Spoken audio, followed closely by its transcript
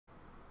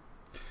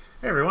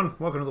Hey everyone,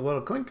 welcome to the World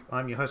of Clink.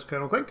 I'm your host,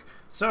 Colonel Clink.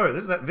 So,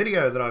 this is that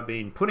video that I've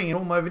been putting in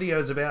all my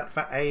videos about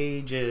for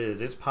ages.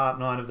 It's part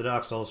 9 of the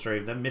Dark Souls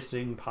stream, the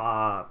missing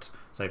part.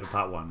 Save for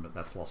part 1, but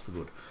that's lost for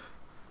good.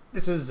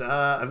 This is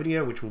a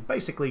video which will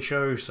basically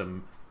show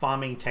some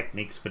farming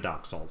techniques for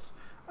Dark Souls.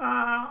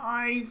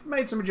 I've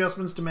made some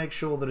adjustments to make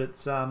sure that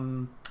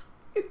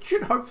it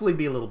should hopefully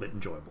be a little bit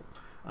enjoyable.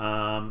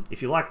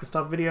 If you like this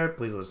type of video,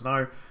 please let us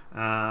know,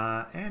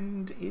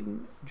 and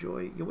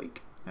enjoy your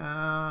week.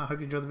 Hope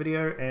you enjoyed the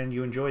video and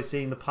you enjoy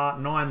seeing the part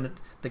 9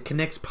 that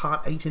connects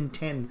part 8 and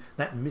 10,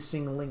 that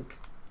missing link.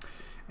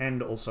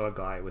 And also a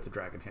guy with a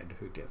dragon head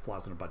who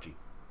flies on a budgie.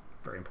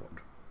 Very important.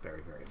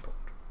 Very, very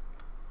important.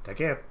 Take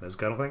care. There's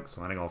Colonel Clink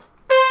signing off.